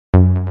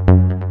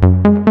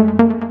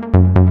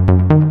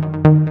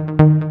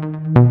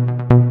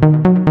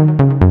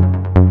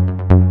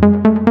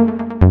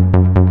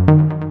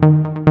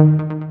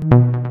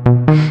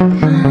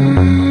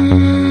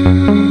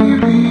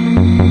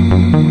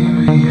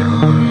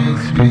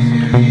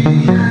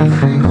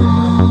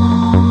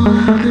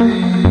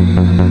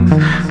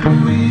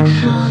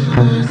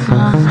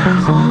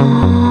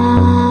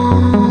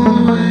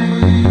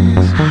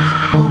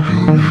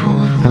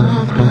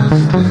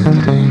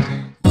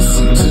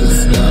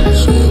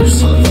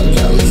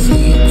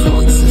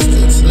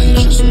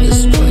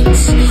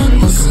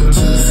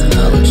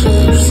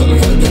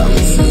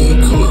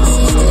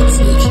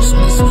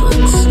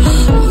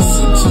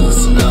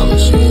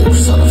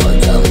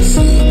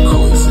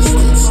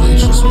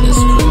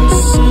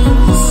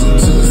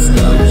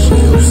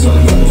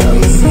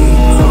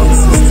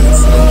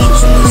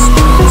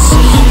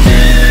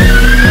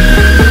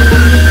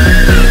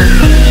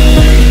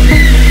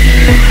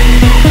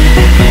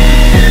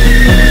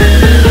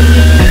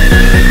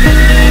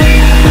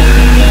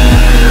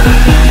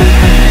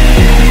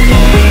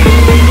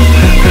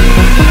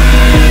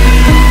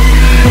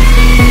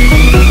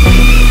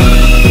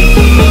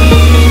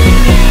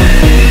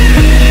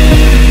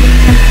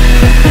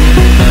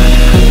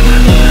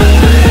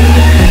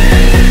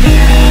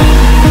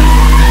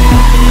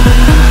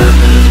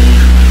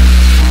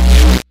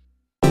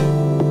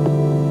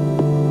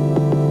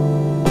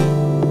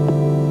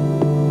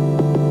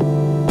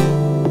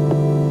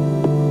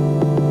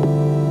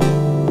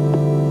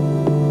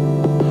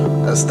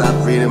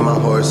Stop reading my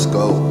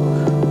horoscope.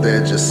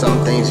 There are just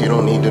some things you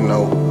don't need to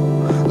know.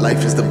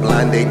 Life is the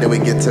blind date that we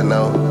get to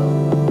know.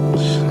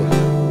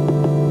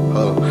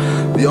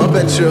 Y'all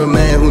bet you're a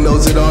man who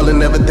knows it all and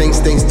never thinks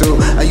things through.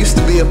 I used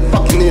to be a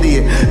fucking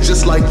idiot,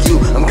 just like you.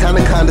 I'm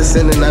kinda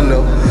condescending, I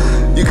know.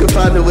 You can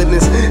find a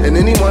witness, and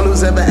anyone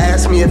who's ever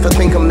asked me if I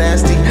think I'm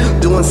nasty,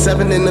 doing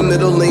 7 in the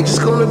middle lane,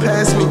 just going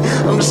past me.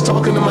 I'm just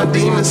talking to my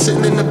demons,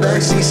 sitting in the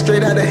backseat,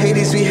 straight out of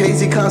Hades, we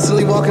hazy,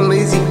 constantly walking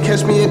lazy.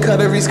 Catch me in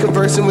Cutteries,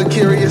 conversing with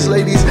curious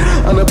ladies.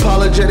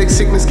 Unapologetic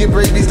sickness, give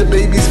rabies to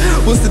babies.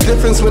 What's the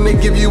difference when they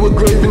give you a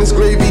grave and it's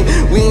gravy?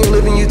 We ain't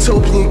living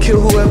utopian,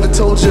 kill whoever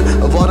told you.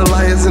 Of all the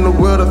liars in the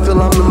world, I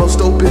feel I'm the most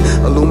open.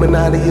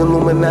 Illuminati,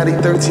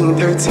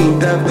 1313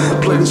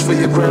 death. Play this for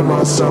your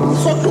grandma or something.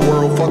 Fuck the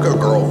world, fuck a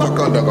girl, fuck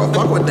a nigga,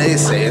 fuck what they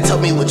say. Tell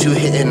me what you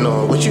hitting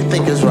on, what you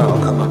think is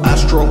wrong. Come on.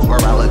 Astro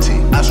morality,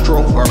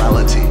 astro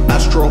morality,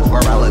 astro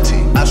morality,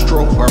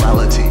 astro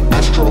morality,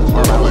 astro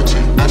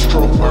morality,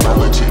 astro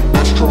morality,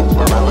 astro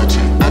morality,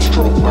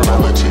 astro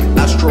morality,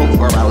 astro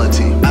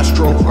morality,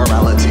 astro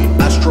morality,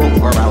 astro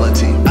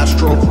morality,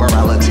 astro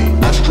morality,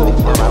 astro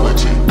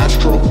morality,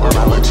 astro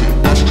morality,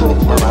 astro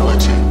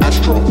morality,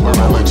 astro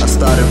morality. I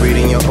started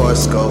reading your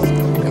horoscope,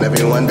 and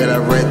everyone that I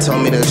read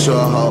told me that you're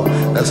a hoe.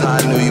 That's how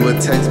I knew you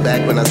would text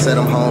back when I said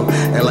I'm home.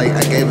 And like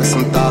I gave it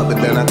some thought,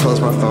 but then I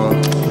closed my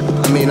phone.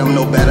 I mean, I'm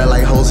no better,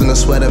 like hoes in a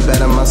sweater.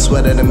 Better my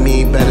sweater than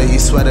me, better you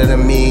sweater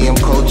than me. I'm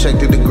cold, check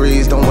the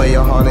degrees. Don't wear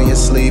your heart on your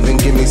sleeve and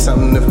give me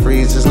something to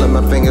freeze. Just let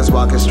my fingers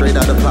walking straight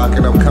out of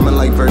pocket. I'm coming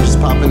like virgins,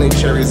 popping they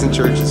cherries in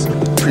churches.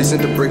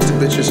 Present the bricks to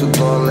bitches who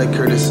blowin' like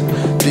Curtis.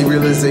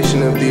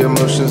 Derealization of the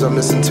emotions I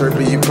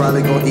misinterpret. You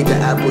probably gon' eat the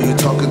apple, you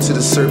talking to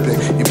the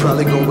serpent. You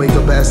probably gon' wake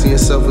up asking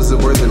yourself, is it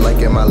worth it? Like,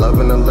 am I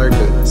loving or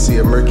lurking? See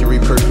a Mercury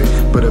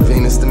perfect, but a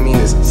Venus the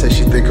meanest. Says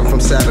she think I'm from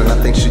Saturn, I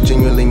think she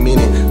genuinely mean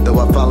it. Though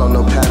I follow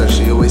no pattern,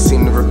 she always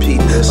seem to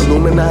repeat this.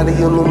 Illuminati,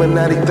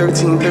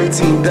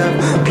 1313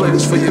 death. Play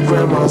this for your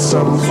grandma or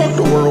something. Fuck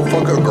the world,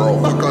 fuck a girl,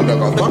 fuck a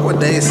nigga, fuck what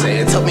they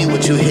say. Tell me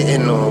what you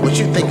hitting on, what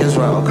you think is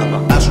wrong. Come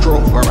on.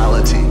 Astro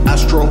morality,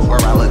 astro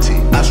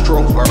morality,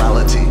 astro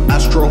morality,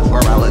 astro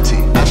morality,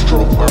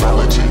 astro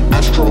morality,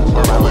 astro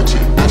morality,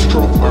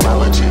 astro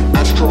morality,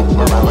 astro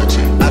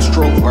morality,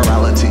 astro morality, astro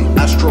morality,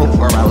 astro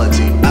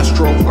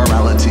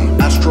morality,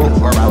 astro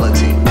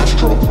morality,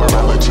 astro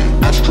morality,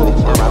 astro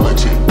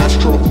morality,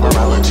 astro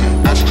morality,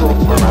 astro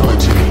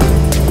morality.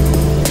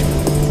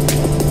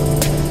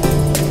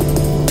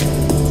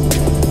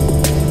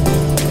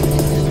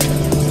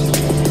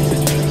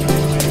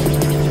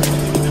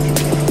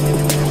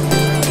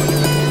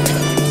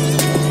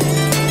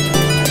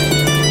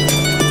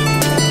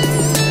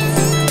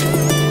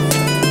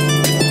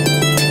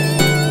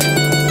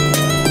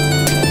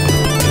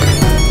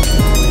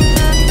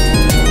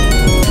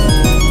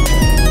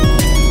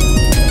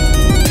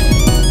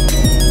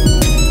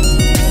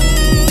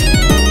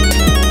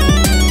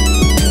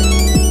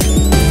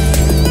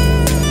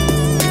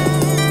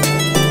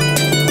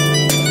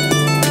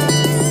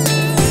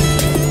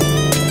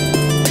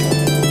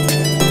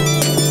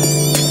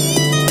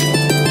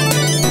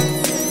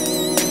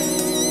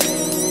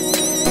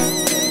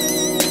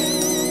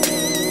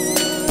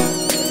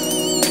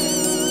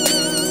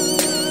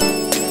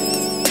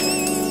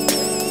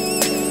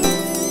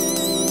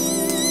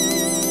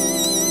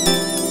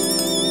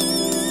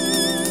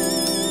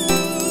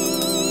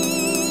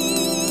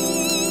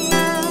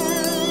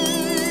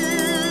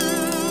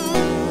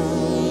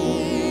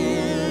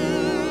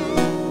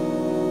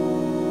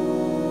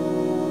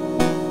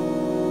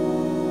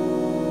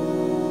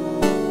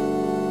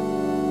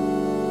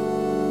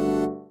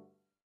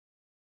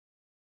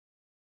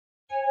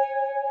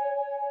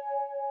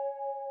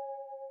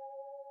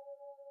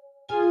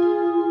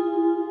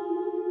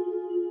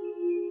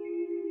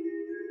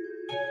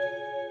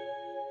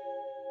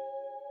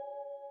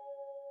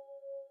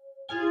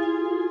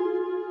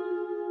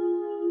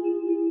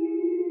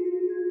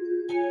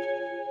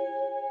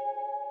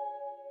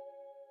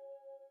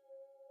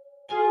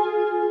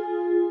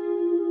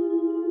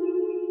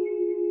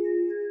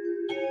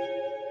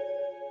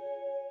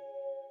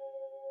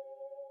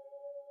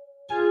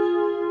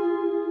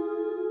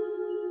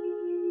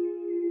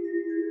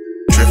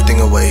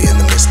 away in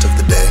the midst of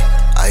the day.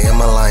 I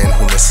am a lion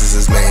who misses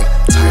his mane.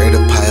 Tired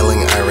of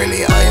piling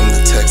irony, I am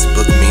the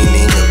textbook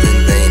meaning of in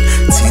vain.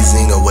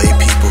 Teasing away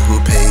people who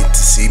paid to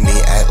see me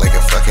act like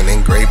a fucking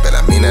ingrate. But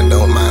I mean I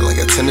don't mind,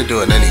 like I tend to do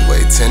it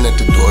anyway. 10 at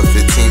the door,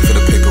 15 for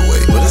the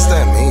paperweight. What does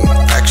that mean?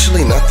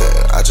 Actually nothing,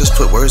 I just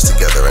put words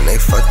together and they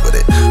fuck with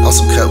it.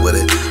 Also cut with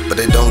it, but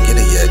they don't get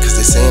it yet, cause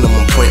they saying I'm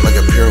on point like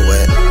a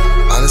pirouette.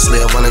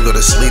 Honestly, I wanna go to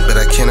sleep, but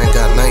I can't, I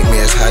got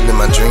nightmares hiding in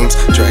my dreams.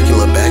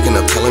 Dracula backing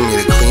up, telling me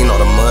to clean all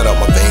the mud out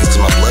my veins,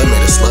 cause my blood made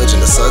a sludge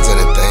and the suds in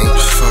it thing.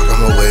 Fuck,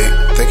 I'm awake,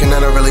 thinking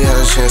that I really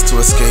had a chance to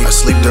escape. I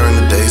sleep during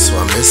the day, so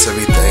I miss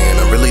everything, and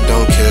I really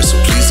don't care,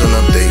 so please don't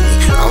update me.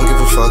 I don't give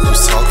a fuck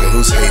who's talking,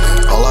 who's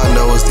hating. All I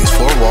know is these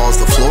four walls,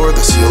 the floor,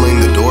 the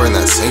ceiling, the door, and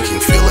that sinking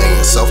feeling.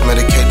 And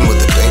self-medicating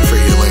with the thing for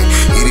healing.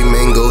 Eating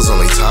mangoes,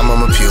 only time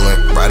I'm appealing.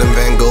 Riding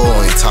Van Gogh,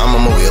 only time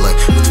I'm a wheeling.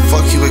 What the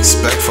fuck you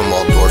expect from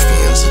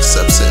Waldorfians,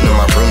 except sitting in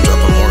my room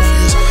dropping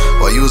Morpheus.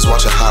 While you was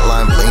watching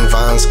Hotline Bling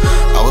Vines,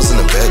 I was in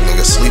the bed,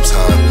 nigga, sleep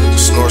time.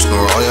 Snore,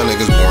 snore, all y'all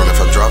niggas born.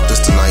 If I drop this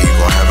tonight, you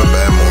gon' have a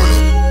bad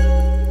morning.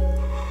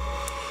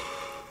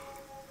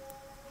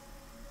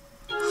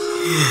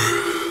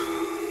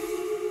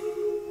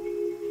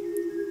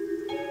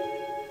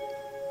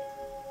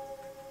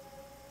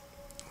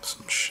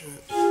 Some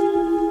shit.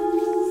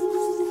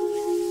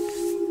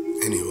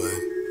 Anyway.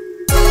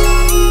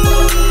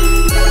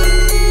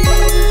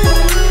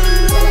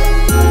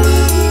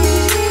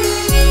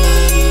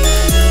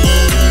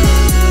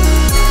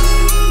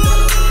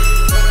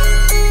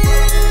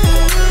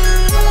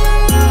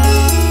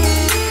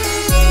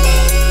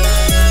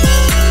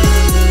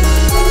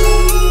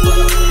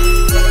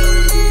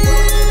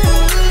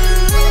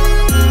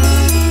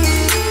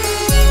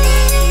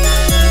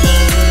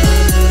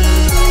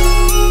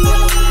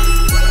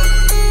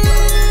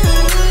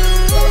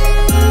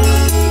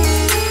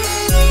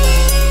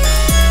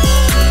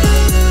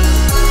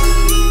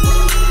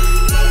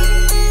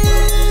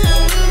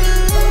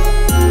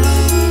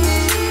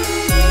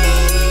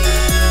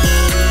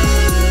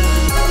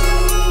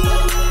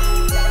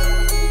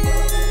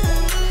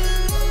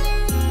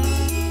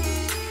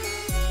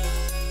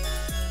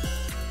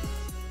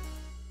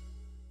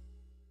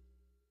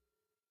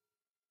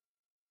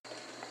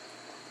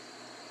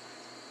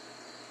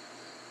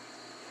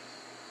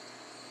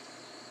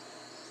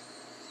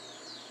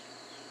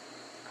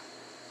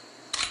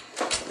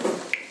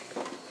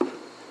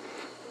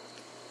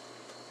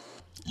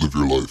 Live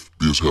your life.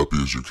 Be as happy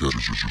as you can.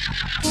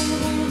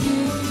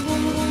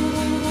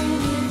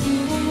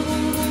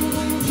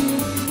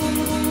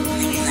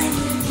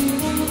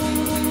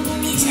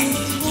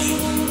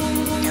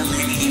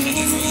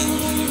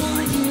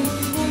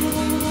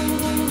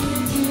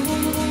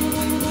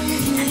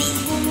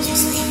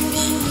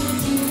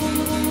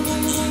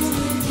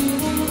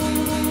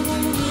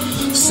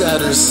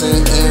 Saturn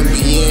sent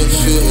ambient,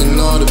 fitting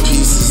all the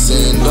pieces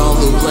in. All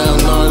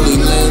around gnarly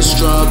land,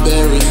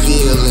 strawberry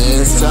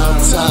feelings.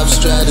 Top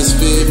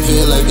stratosphere,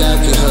 feel like I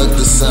can hug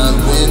the sun.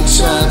 Wind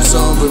chimes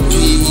on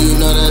repeat, you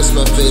know that's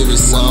my favorite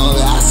song.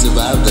 I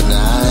survived the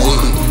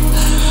night,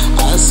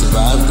 I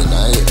survived the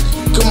night.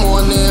 Come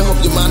on in,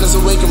 hope your mind is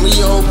awake and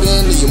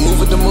reopen. You move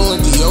with the moon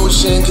like the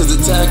ocean, cause the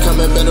tide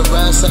coming, better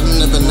ride something,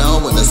 never know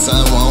when the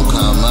sun won't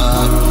come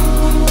up.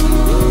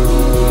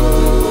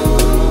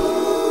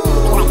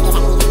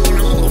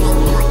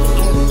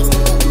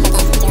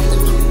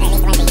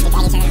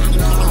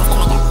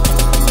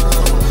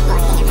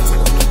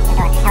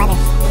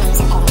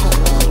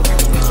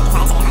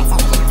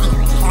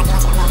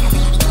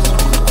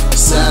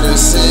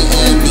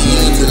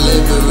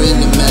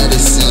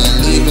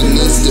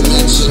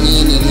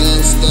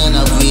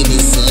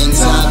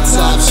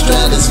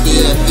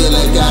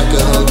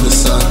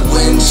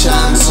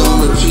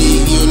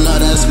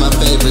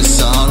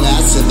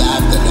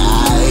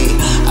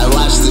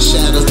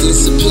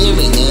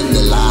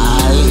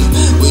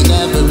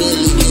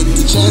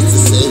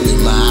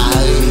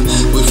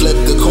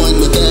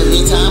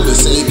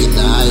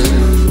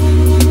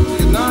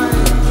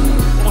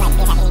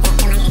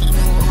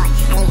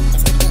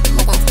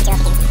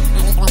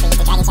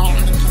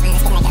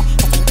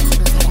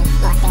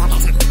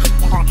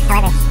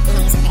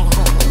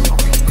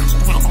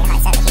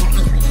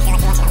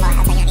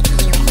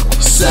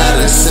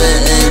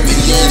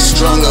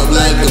 Strung up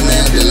like a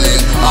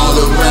mandolin, all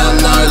around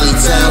gnarly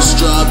town,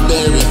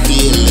 strawberry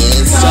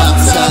feelings. Top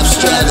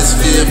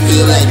stratosphere,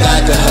 feel like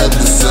I could hug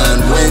the sun.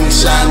 Wind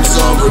chimes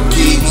on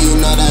repeat, you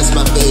know that's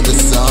my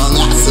favorite song.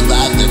 I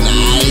survived the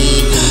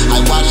night,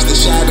 I watch the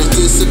shadows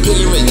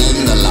disappearing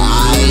in the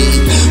light.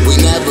 We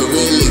never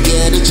really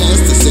get a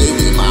chance to say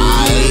we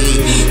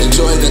might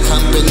enjoy the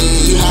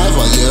company you have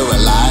while you're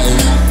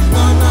alive.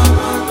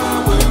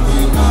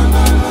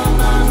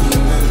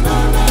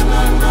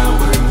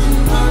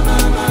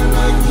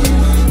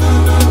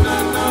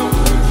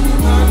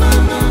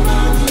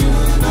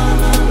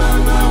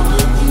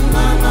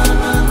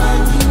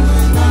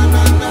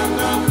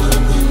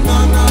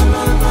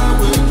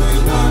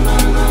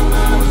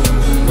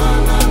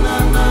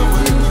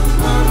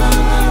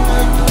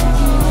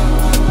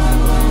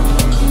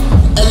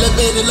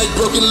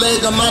 broken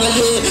leg, I'm out of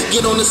here.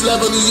 Get on this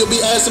level, you'll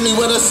be asking me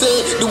what I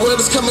said. The world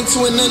is coming to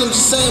an end, I'm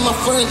just saying, my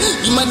friend.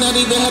 You might not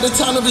even have the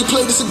time to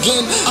replay this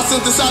again. I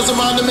synthesize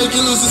around to make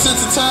you lose the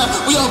sense of time.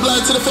 We all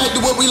blind to the fact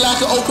that what we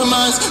lack are open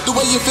minds. The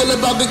way you feel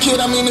about the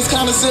kid, I mean, it's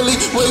kinda silly.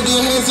 Waving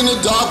your hands in the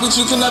dark, but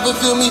you can never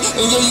feel me.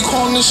 And yeah, you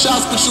calling the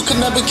shots, but you can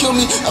never kill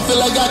me. I feel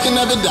like I can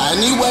never die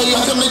anyway.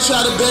 How come they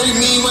try to bury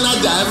me when I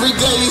die every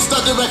day? You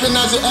start to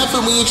recognize your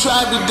effort when you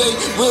try every day.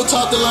 Real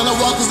talk, the line of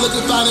walk is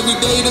looking fine every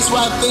day. That's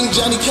why I think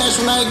Johnny Cash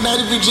when I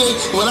ignite every J.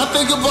 When I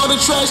think of all the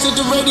trash that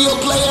the radio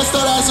play, I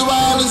start asking why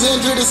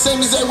Alexandria the same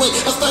exact way.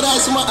 I start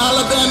asking why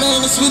Alabama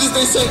ain't as sweet as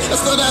they say. I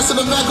start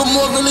asking if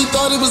Macklemore really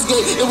thought he was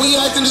gay. And we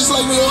acting just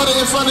like we order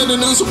in front of the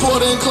news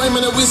reporter and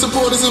claiming that we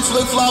supporters and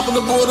flip-flop on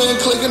the border and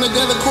clicking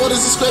together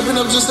quarters and scraping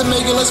up just to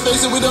make it. Let's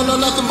face it, we don't know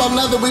nothing about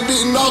nothing. We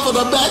beating off of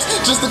our backs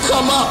just to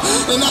come up,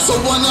 and that's a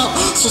one-up.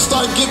 So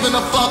start giving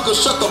a fuck or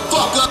shut the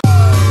fuck up.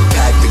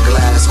 Pack the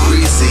glass,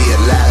 breezy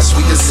at last.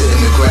 We can sit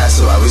in the grass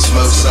while we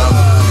smoke some.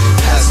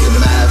 Pass the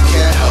math,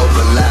 can't help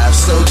but laugh.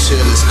 So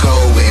chill, it's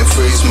cold, we in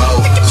freeze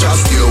mode.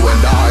 Just you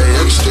and I,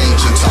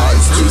 exchanging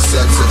ties. Two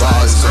sets of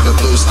eyes to the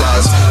blue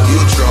stars. You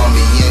draw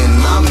me in,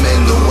 I'm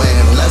in the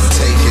wind. Let's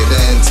take it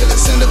in till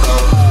it's in the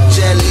cold.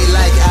 Jelly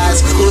like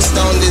ice, cool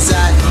stone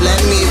design. Let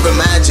me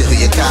remind you who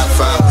you got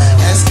from.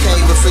 SK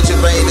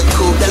refrigerator,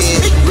 cool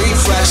kid.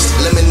 Refreshed,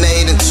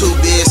 lemonade and 2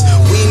 beers.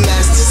 We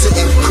masters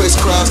sitting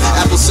crisscross,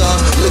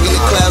 applesauce. Looking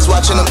at clouds,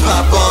 watching them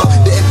pop on.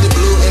 The empty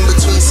blue in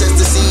between sets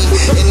the scene.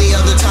 Any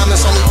other time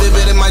it's only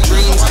vivid in my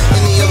dreams.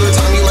 Any other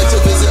time you like to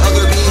visit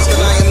other beings. Cause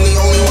I am the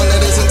only one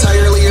that is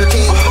entirely your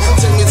king.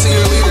 Take me to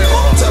your leader,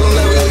 tell him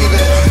that we're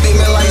leaving.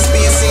 Beaming like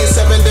speed, seeing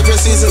 7 different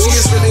seasons.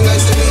 It's really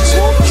nice to meet you.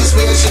 Kiss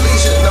me at your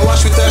leisure. Now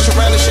watch me thrash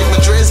around and shake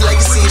my dreads like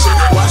a seizure.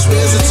 Watch me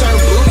as it turn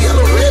blue,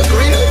 yellow, red,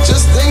 green.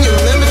 Just then you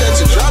remember that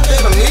you dropped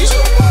that amnesia.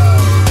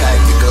 Pack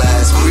the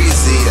glass,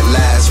 breezy at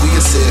last. We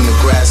can sit in the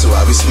grass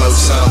while we smoke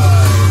some.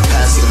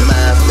 Pass the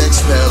math,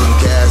 expel them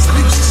gas.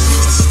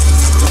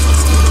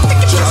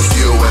 Just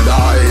you and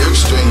I,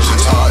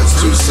 exchanging ties.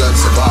 2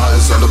 sets of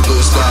eyes on the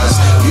blue skies.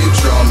 You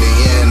draw me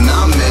in,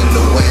 I'm in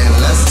the wind.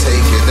 Let's take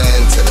it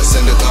in till it's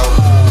in the go.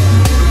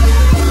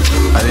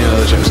 I didn't know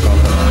the gym's going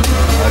on.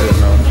 I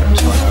didn't know the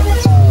gym's going on.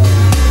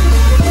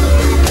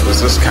 Does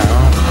this count?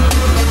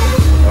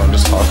 Oh, I'm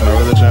just talking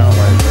over the gym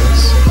like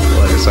this?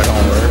 Like, is that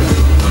gonna work?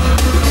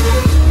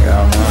 Yeah,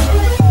 I don't know.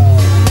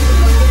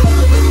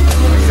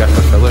 You got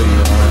the filler, you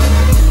want.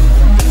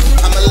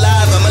 I'm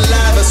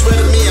alive, I swear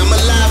to me, I'm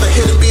alive. I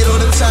hit a beat all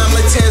the time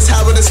like Terrence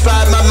Howard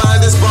inspired. My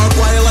mind is barbed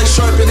wire like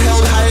sharp and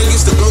held higher.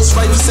 Used to ghost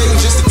fight for Satan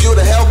just to fuel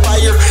the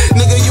hellfire.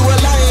 Nigga, you a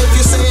liar if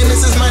you're saying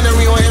this is minor.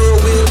 You on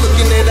heroin,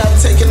 looking it up,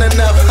 taking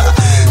enough.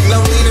 No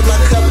need in my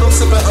cup, I'm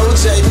sipping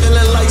OJ.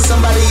 Feeling like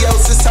somebody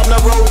else, it's time to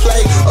role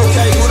play.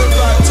 Okay, who the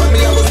fuck told me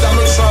I was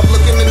Donald Trump?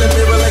 Looking in the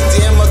mirror like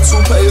damn, my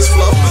toupee is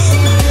flow.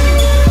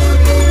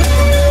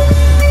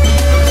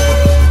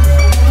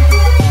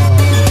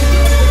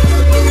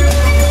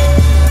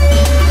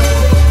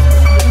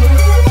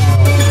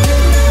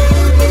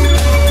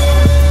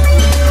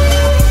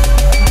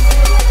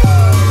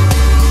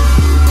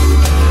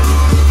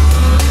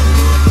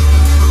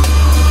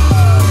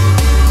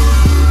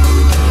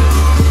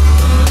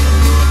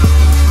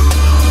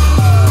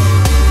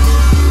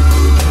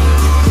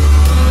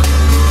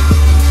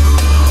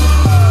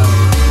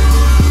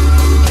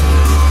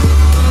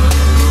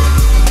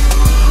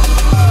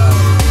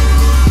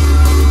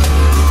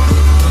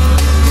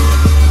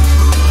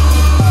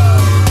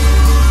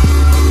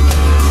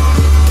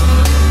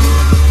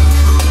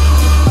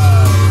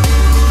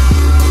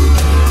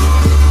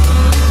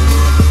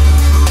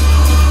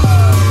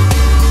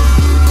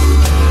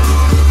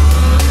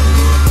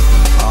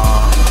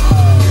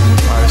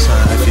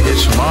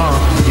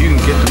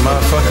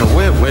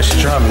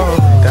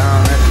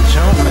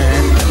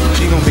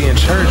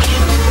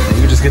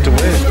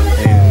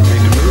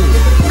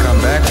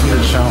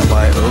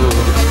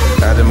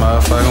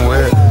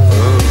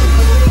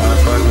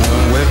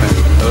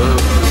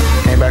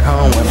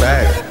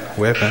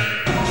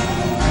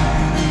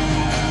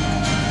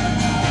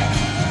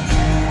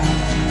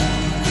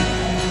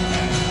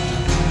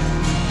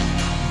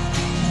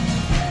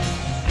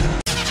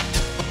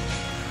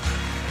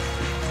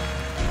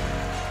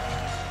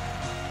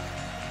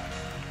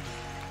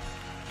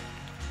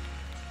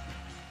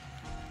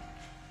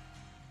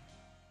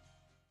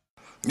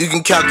 You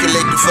can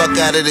calculate the fuck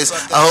out of this,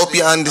 I hope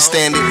you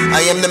understand it.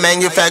 I am the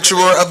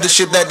manufacturer of the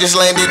ship that just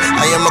landed.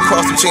 I am a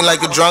cross between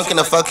like a drunk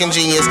and a fucking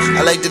genius.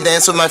 I like to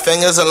dance with my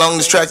fingers along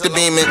this track to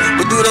beaming.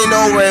 But do they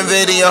know we're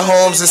invading your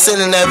homes and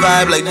sitting that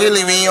vibe like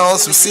really we on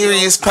some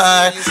serious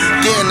pie?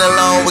 Getting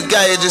along with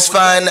Gaia just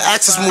fine. The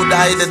Axis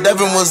Mudai that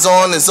Devin was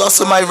on is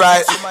also my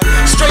right.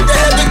 Straight to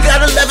heaven,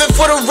 got 11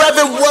 for the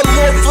Reverend, 1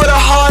 more for the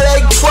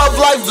heartache, 12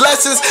 life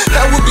lessons.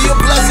 That would be a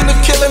blessing if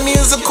killing me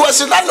is a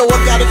question. I know I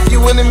got a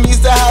few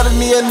enemies that hide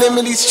me anemones.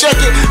 Check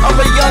it, I'm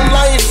a young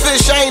lion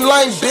fish, I ain't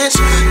lying, bitch.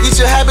 Eat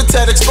your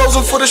habitat, expose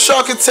them for the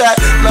shark attack.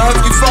 Now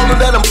if you follow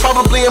that, I'm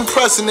probably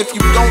impressing. If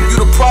you don't, you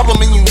the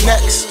problem and you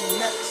next.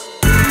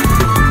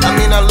 I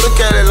mean, mean, I look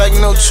at it like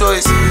no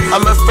choice.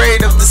 I'm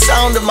afraid of the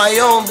sound of my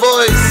own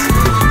voice.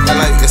 And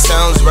like it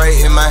sounds right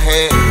in my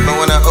head, but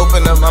when I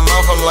open up my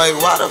mouth, I'm like,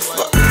 why the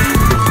fuck?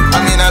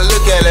 I mean, I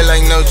look at it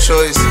like no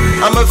choice.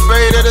 I'm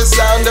afraid of the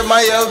sound of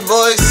my own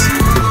voice.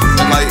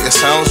 And like it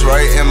sounds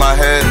right in my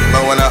head,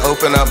 but when I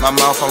open up my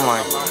mouth, I'm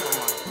like,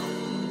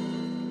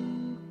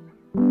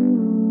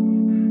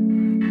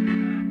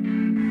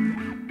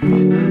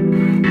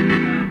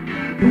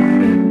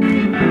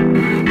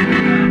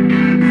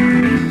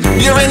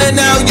 you're in it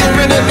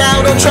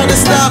now, don't try to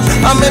stop.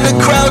 I'm in the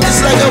crowd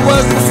just like I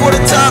was before the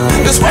top.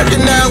 It's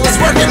working now,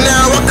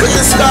 I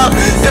couldn't stop.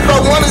 If I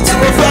wanted to,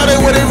 I found it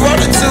where they run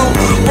it to.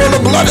 Roll the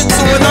blood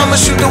into, and I'ma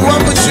shoot the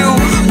one with you.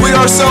 We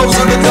ourselves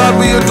are the God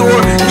we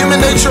adore. Human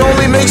nature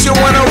only makes you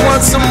wanna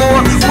want some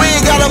more. We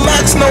ain't got a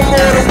max no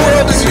more, the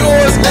world is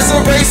yours. It's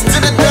a race to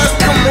the death,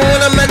 come on,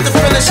 I'm at the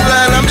finish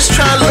line. I'm just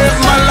trying to live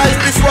my life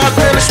before I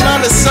finish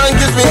mine. The sun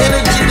gives me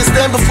energy to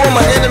stand before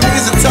my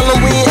enemies and tell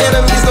them we ain't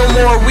enemies no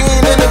more. We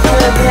ain't in the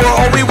war.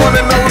 All we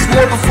wanna know is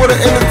more before the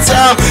end of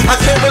time. I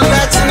can't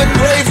relax in the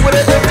grave with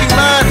an empty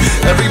mind.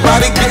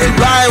 Everybody getting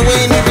by and we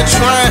ain't even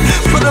trying.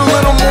 Put a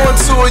little more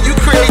into it, you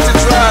create the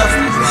drive.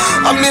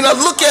 I mean, I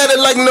look at it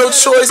like no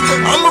choice.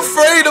 I'm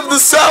afraid of the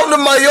sound of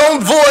my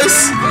own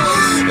voice.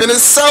 And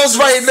it sounds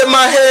right in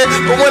my head,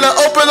 but when I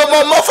open up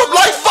my mouth, I'm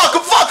like, fuck em.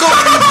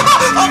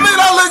 I mean,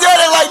 I look at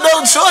it like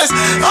no choice.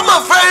 I'm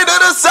afraid of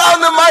the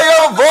sound of my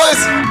own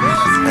voice.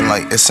 And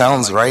like, it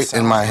sounds right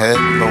in my head,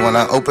 but when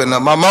I open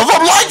up my mouth,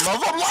 I'm like,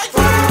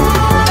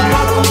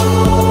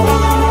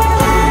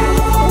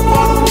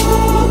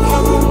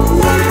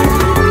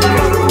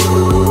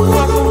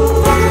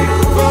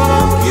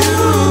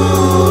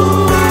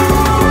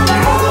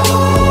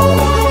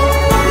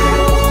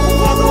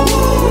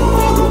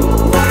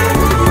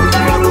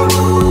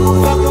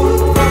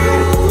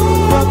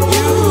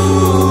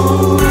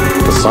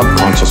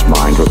 subconscious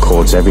mind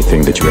records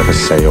everything that you ever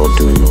say or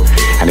do,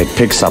 and it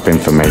picks up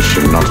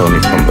information not only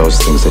from those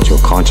things that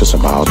you're conscious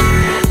about,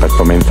 but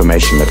from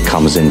information that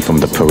comes in from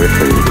the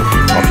periphery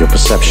of your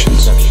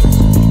perceptions.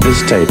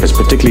 This tape is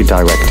particularly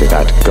directed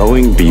at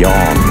going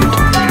beyond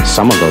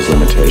some of those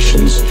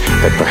limitations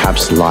that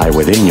perhaps lie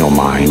within your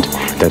mind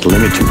that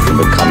limit you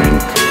from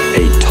becoming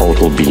a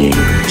total being.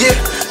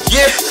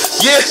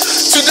 Yeah,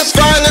 to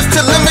define is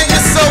to limit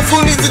yourself.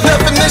 Who needs a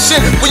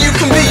definition when you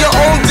can be your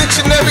own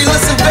dictionary?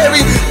 Listen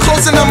very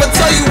close and I'ma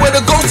tell you where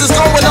the ghost is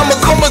going. I'm a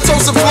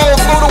comatose and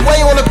float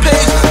away on a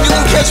page. You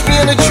can catch me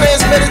in a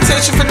trance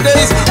meditation for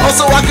days.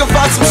 Also I can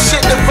find some shit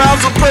that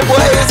rhymes with purple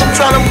haze. I'm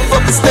trying to move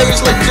up the stage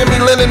like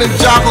Jimmy Lennon and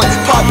Joplin,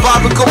 Pop,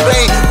 Bob and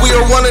Cobain. We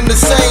are one and the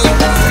same.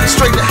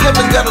 Straight to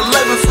heaven, got 11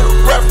 for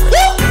the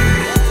reference.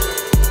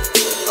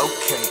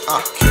 Okay,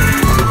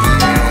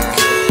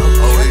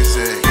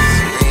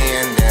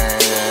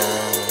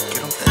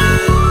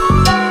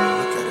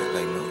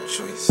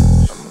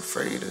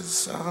 afraid of the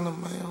sound of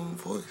my own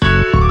voice.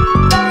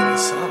 It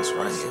sounds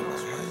right in my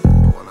head,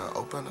 but when I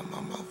open up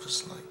my mouth,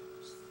 it's like.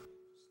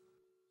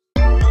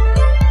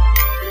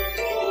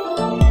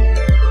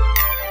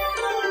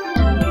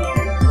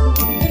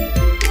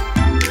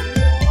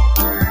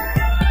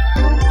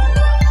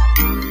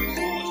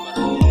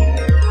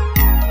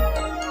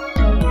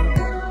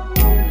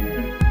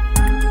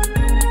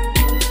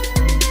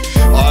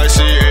 I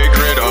see a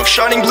grid of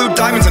shining blue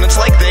diamonds and it's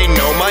like they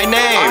know my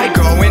name. I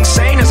go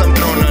insane as I'm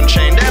thrown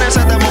unchained, and it's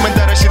at that moment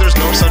that I see there's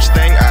no such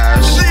thing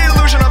as the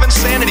illusion of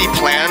insanity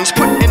plans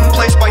put in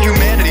place by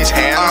humanity's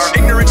hands. Our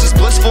ignorance is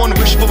blissful and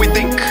wishful, we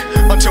think,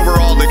 until we're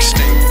all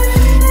extinct.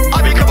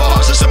 I become a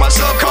hostess of my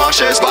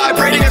subconscious,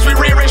 vibrating as we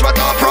rearrange my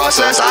thought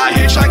process. I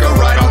hitchhike a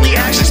ride on the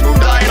axis,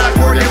 smooth die, and I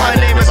forget my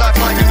name as I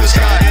fly through the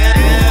sky.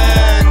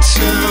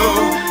 Into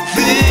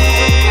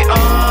the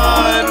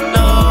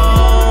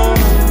unknown.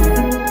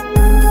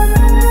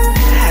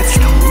 That's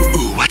the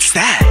ooh, what's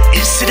that?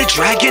 Is it a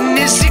dragon?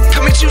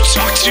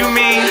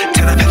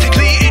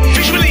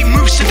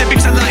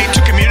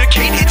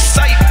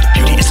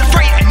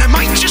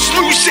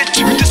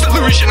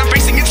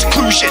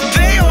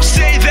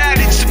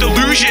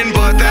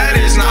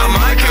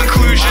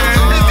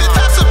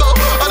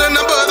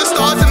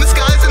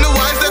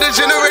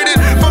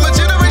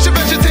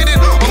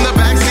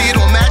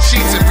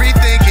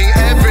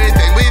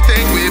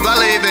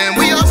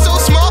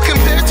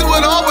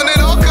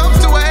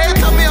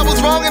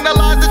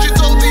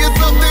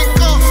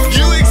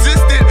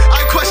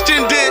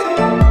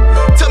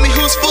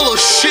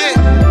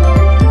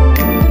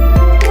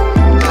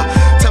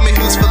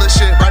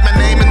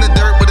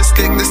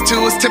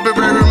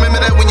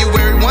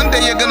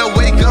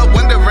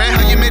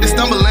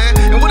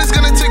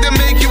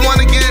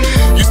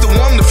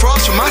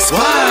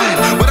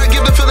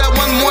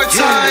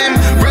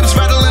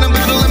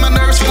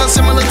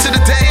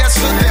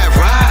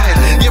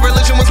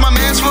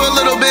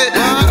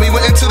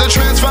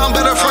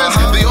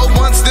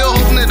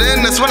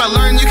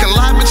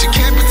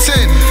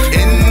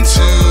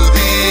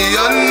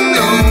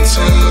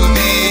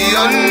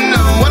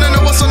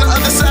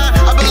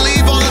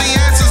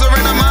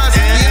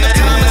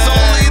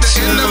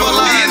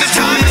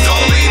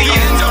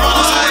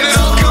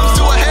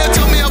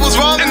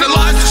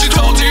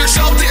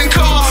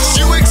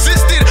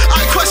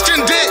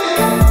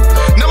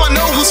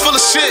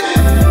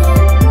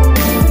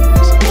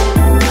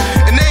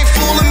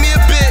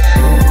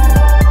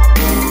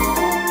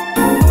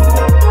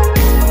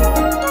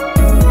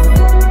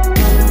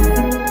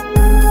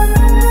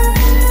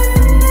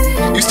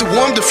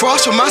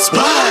 frost from my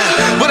spine.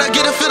 But I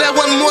get to feel that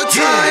one more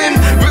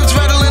time. Ribs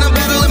rattling, I'm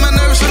battling my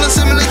nerves, feeling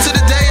similar to the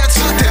day I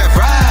took that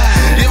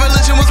ride. Yeah,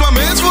 religion was my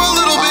man's for a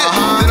little bit.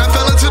 Then I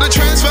fell into the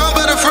trance, found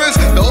better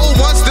friends. The old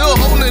one still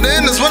holding it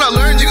in. That's when I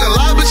learned you can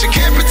lie, but you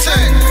can't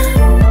pretend.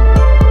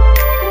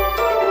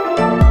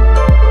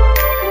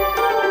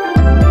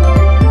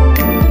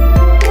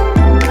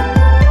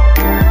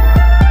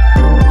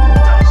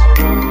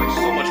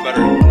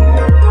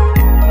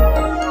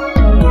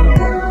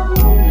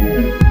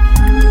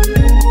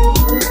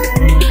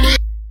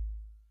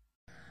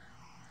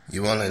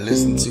 You wanna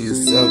listen to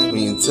yourself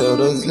when you tell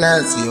those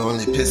lies. You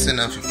only pissing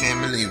off your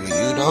family when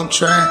you don't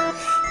try.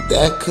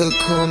 That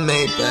cocoon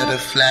made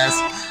butterflies.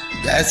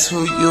 That's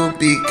who you'll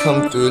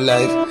become through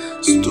life.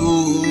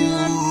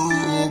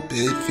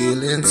 Stupid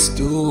feelings,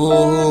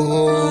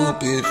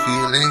 stupid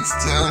feelings.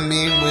 Tell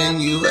me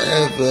when you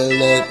ever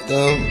let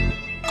them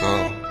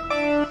go.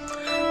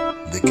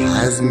 The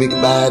cosmic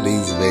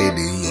bodies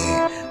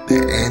radiate the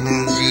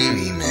energy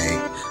we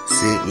make.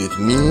 Sit with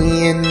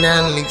me and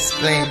I'll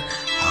explain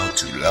how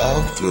to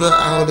love through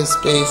outer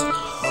space.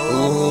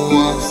 Who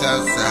walks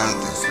outside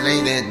this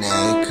late at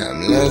night?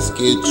 Come, let's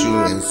get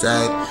you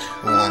inside.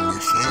 Warm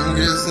your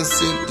fingers and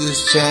sip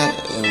this chat,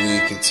 and we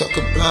can talk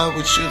about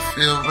what you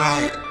feel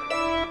right.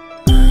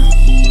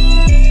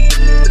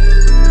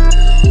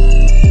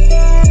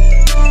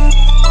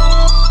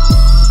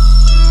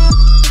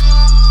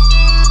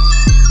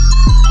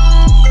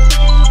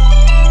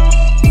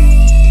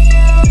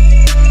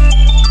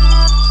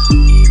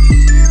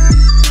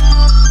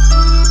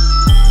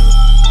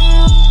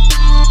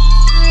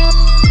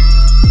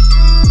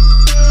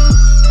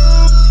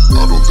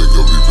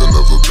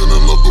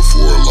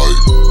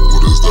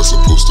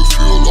 Supposed to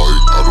feel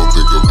like I don't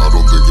think I've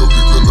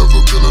even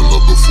ever been in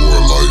love before.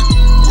 Like,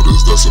 what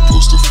is that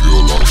supposed to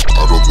feel like?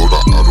 I don't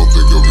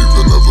think I've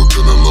even ever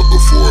been in love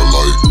before.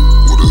 Like,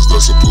 what is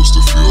that supposed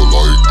to feel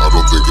like? I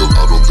don't think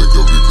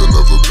I've even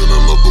ever been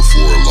in love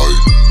before.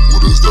 Like, what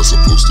is that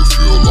supposed to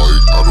feel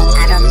like? I don't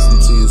listen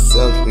to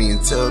yourself when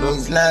you tell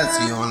those lies.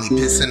 You only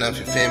pissing off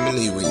your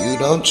family when you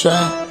don't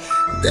try.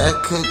 That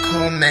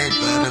cocoon made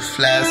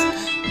butterflies.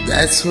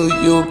 That's who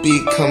you'll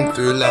become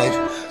through life.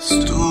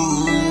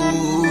 Stupid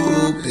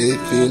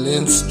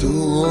feelings,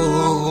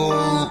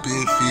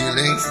 stupid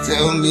feelings.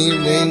 Tell me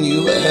when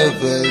you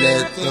ever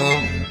let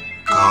them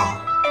go.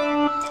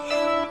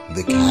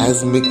 The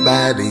cosmic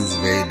bodies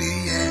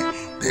radiate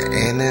the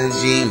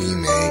energy we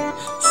make.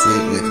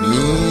 Sit with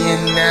me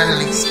and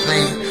I'll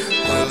explain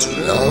how to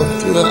love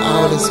through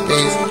outer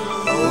space.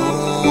 Who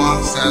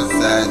walks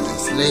outside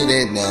this late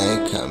at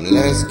night? Come,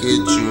 let's get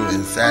you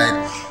inside.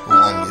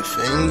 Warm your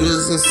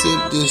fingers and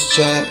sip this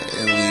chat,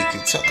 and we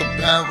can talk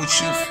about what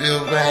you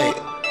feel right.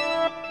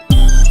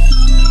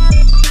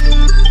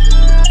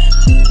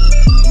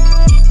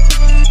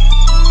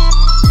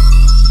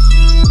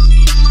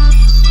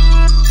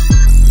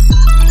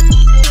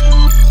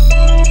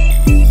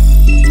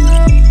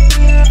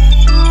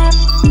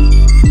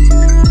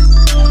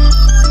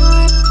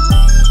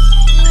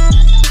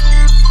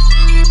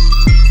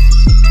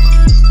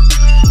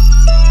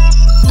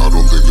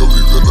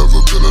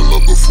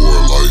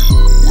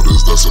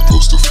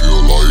 Supposed to feel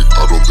like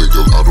I don't think I've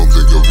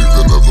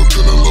even ever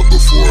been in love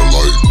before.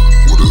 Like,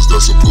 what is that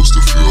supposed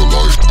to feel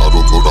like? I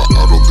don't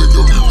think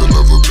I've even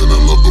ever been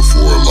in love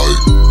before. Like,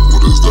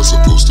 what is that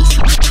supposed to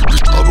feel?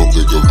 I don't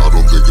think I've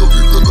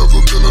even ever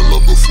been in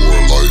love before.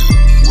 Like,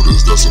 what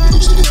is that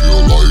supposed to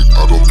feel like?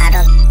 I don't.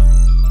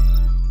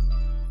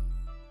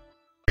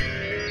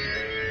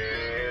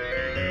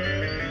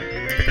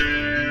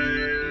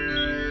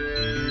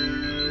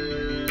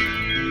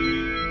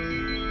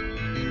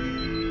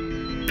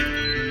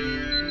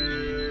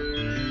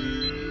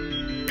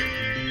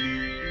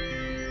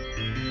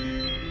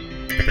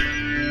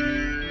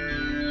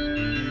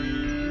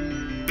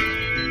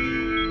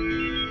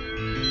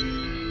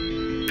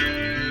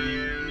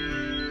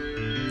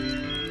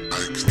 I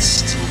can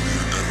still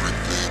hear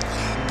everything,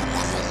 but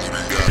my only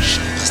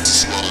reaction is to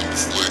smile and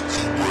flick.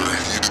 Where I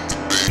heated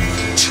debate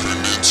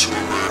turned into a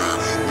murder.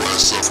 Where I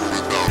suffer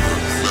without her,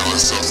 now I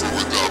suffer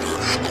without her.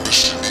 I wish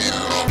she needed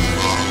all the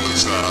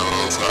knowledge that I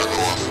love. I go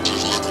on,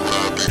 just look what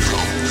I've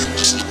become.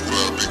 Just look what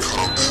I've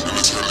become. And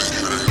it's really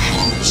hearing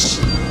hums.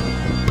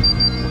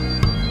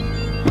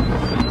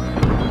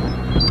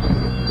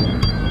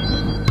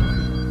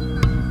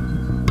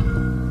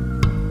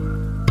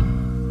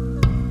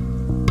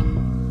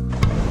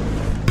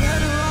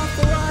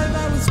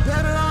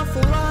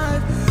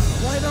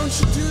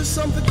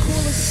 Something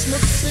cool and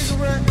smoke a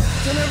cigarette.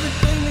 Done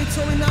everything they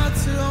told me not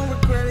to, don't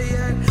regret it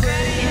yet.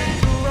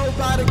 The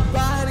robotic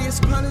body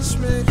is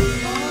punishment.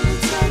 All the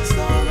text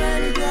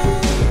already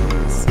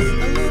days.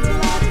 A little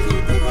lot to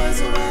keep the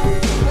boys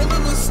away. Well,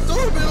 it was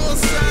stupid on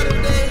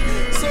Saturday,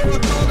 so I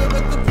called her,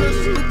 but the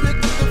person who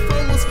picked up the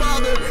phone was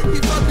father. He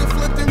fucking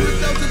flipped and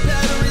ripped out the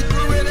battery,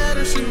 threw it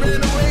at her. She ran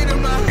away to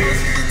my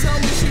house to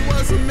tell me she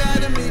wasn't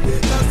mad at me.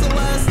 That's the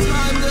last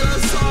time that I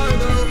saw her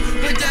though.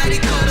 Her daddy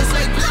called us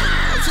like,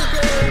 blah! Took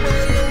her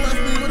away and left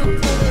me with a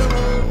bullet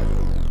hole.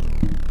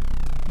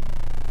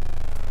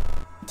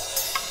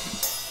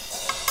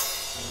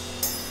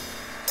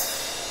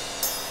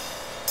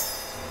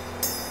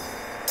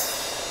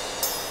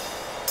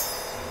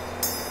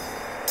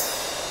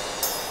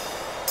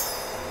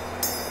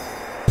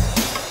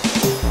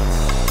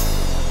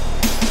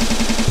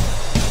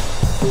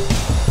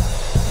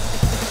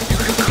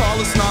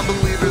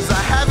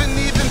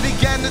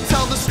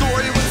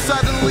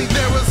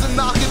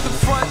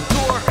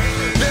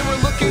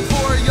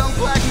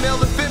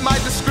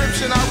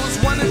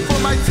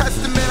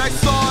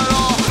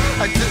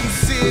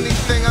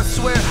 anything, I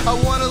swear I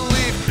wanna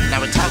leave.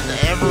 Now we talked to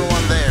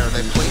everyone there,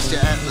 they placed you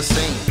at the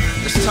scene.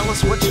 Just tell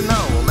us what you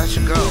know, we'll let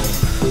you go.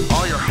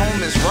 All your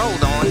homies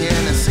rolled on you,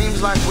 and it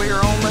seems like we're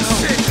on the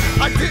shit.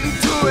 I didn't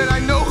do it, I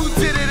know who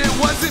did it, it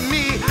wasn't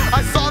me.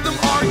 I saw them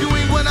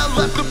arguing when I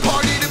left the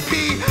party to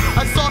pee.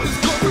 I saw his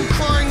girlfriend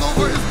crying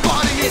over his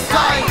body, he's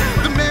dying.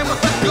 The man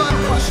with the gun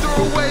pushed her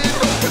away and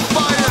opened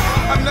fire.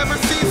 I've never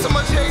seen so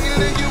much hate in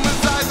a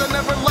human's eyes, I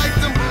never liked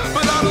him,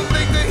 but I don't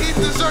think that he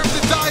deserved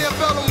to die. I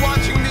felt him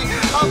watching me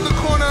out the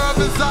corner of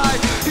his eye.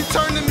 He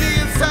turned to me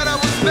and said I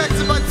was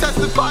next if I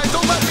testified,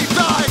 don't let me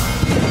die.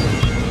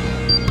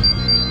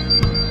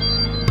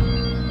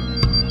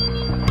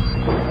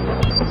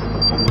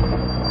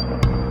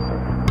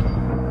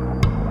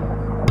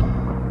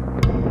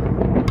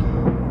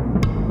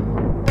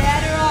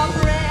 Better off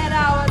red,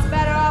 I was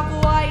better off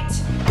white.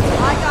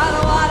 I got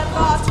a lot of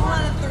thoughts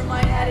running through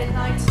my head at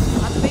night.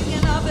 I'm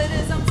thinking of it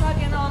as I'm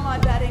tugging on my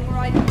bedding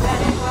right.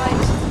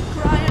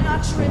 Crying,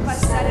 not sure if I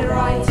said it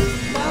right.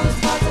 That was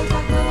part of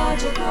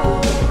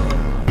technological,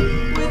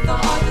 with the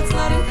heart that's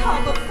letting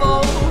come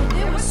before.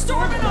 It was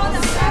storming on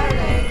a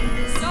Saturday,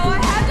 so I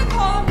had to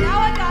call him. Now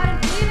I got him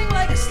bleeding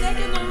like a snake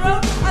in the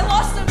road. I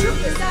lost him.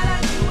 Truth is that I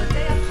knew one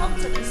day I'd come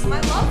to this.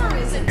 My lover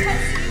is in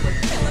custody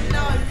with him,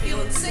 now I'm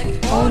feeling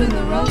sick. Holding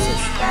the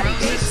roses that he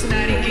gave to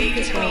me a week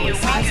ago.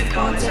 His eyes have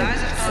gone dim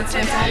since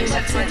my daddy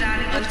left him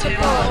and took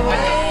her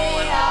away.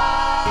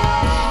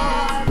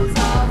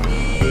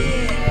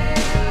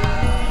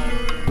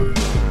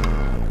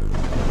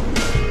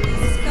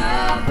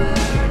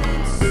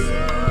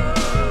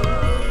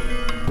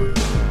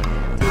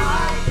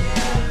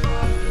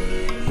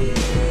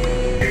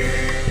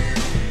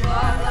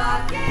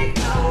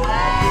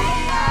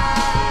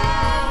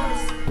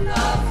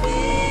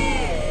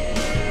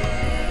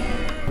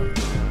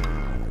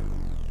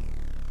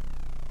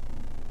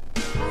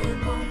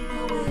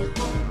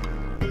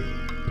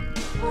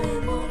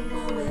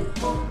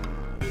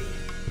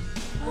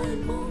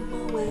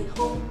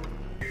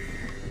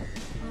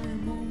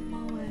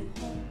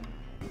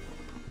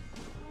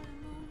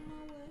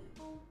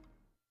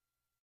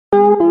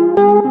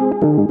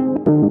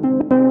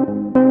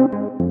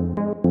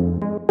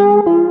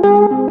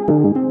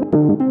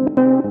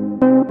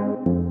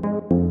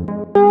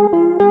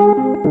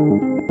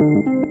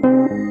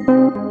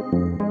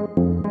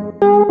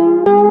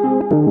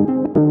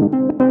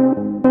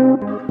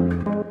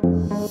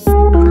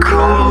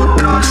 Cold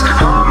dust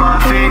on my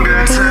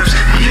fingertips.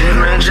 Give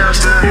me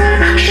just a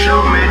hint,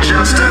 show me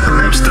just a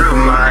glimpse through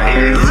my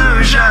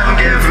illusion.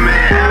 Give me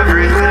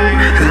everything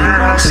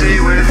that I see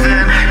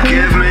within.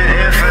 Give me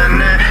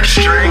infinite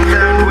strength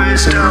and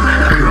wisdom.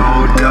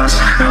 Cold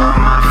dust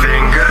on my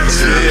fingertips.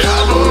 The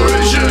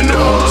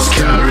aboriginals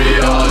carry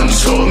on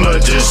to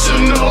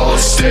medicinal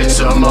states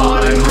of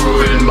mind,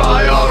 proven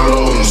by our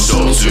own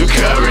soul to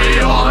carry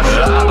on.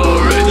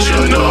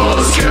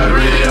 Aboriginals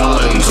carry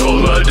on to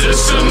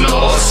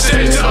medicinal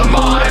states of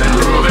mind,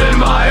 proven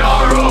by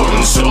our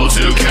own soul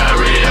to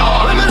carry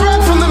on. Women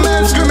rap from the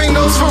man screaming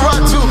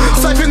Nosferatu,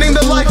 siphoning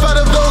the life out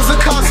of those in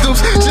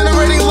costumes,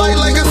 generating light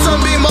like a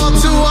sunbeam all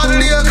too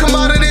oddity, a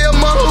commodity, a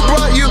mom who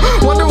brought you.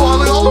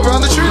 Wonderwalling all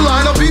around the tree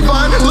line, I'll be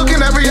fine,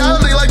 looking at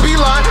reality like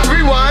beeline,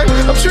 rewind.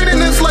 I'm treating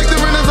this like the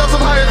renaissance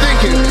of higher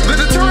thinking. The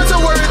deterrents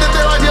are worried that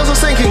their ideals are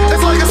sinking.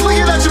 It's like a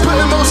slinky that you put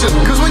in motion,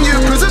 cause when you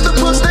present the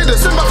push, they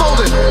descend by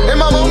folding. In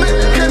my moment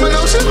came an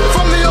ocean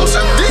from the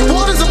ocean, deep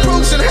waters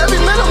approaching, heavy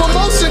mental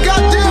emotion.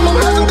 Goddamn,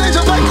 I'm having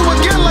deja vu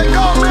again, like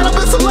oh man, I've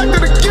been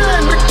selected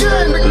again.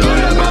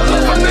 Learn about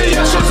love from the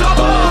ashes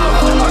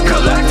above, a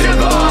collective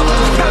of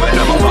heaven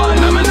number one,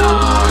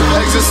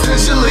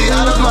 Existentially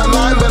out of my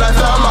mind, but I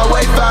found my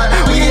way fine.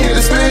 We can hear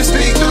the spirit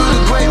speak through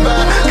the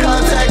grapevine.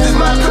 Contact is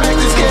my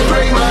practice, can't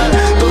break mine.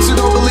 Those who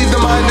don't believe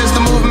the mind is the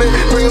movement,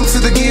 bring them to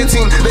the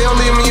guillotine, they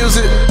only amuse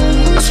it.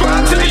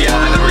 ascribe to the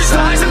eye that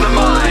resides in the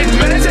mind.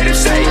 Meditative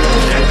state,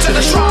 head to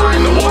the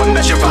shrine, the one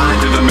that you find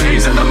through the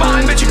maze of the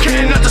mind that you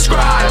cannot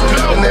describe.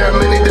 No. And there are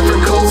many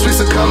different cults we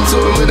succumb to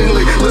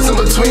unwittingly. Listen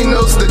between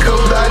notes, the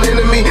code thine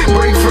enemy.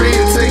 Break free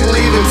and take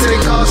leave and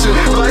take caution.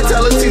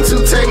 Vitality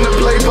too tame to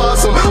play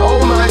possum. Oh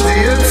my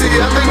deity,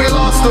 I think we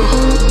lost them.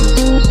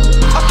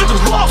 I think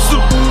we lost them.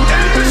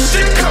 And this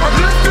shit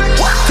hieroglyphic.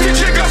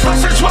 Teaching us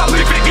lessons while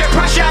leaving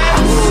impression.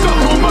 The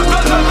room of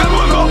the living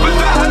will open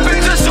the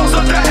heavens and shows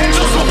that the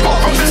angels will fall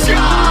from the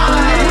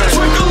sky.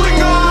 Twinkling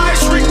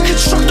eyes,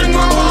 reconstructing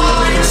our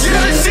lives.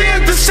 Yeah, they see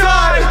it this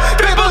time.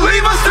 They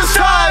believe us this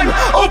time.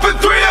 Open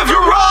 3 of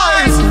your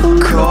eyes.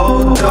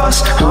 Cold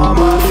dust on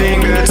my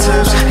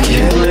fingertips.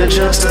 Give me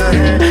just a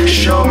hint,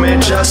 show me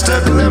just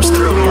a glimpse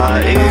through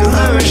my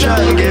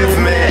illusion. Give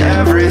me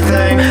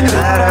everything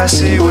that I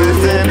see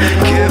within.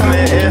 Give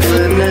me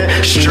infinite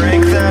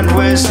strength and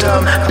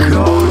wisdom.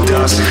 Cold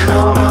dust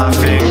on my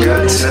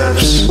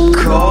fingertips.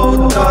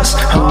 Cold dust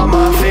on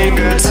my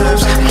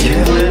fingertips.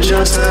 Give me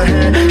just a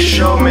hint,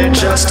 show me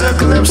just a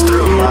glimpse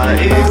through my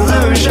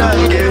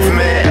illusion. Give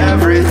me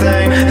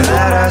everything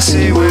that I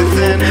see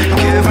within.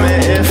 Give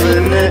me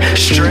infinite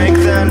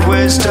strength and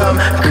wisdom.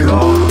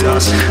 Cold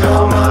dust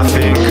on my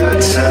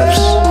fingertips.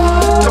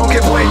 Don't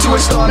give way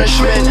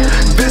punishment.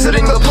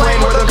 Visiting the plane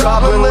where the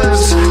goblin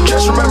lives.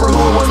 Just remember who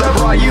it was that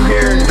brought you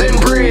here. Then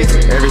breathe,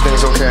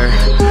 everything's okay.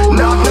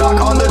 Knock, knock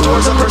on the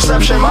doors of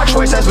perception. My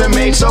choice has been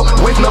made, so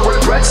with no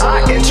regrets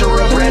I enter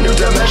a brand new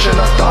dimension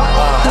of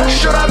thought.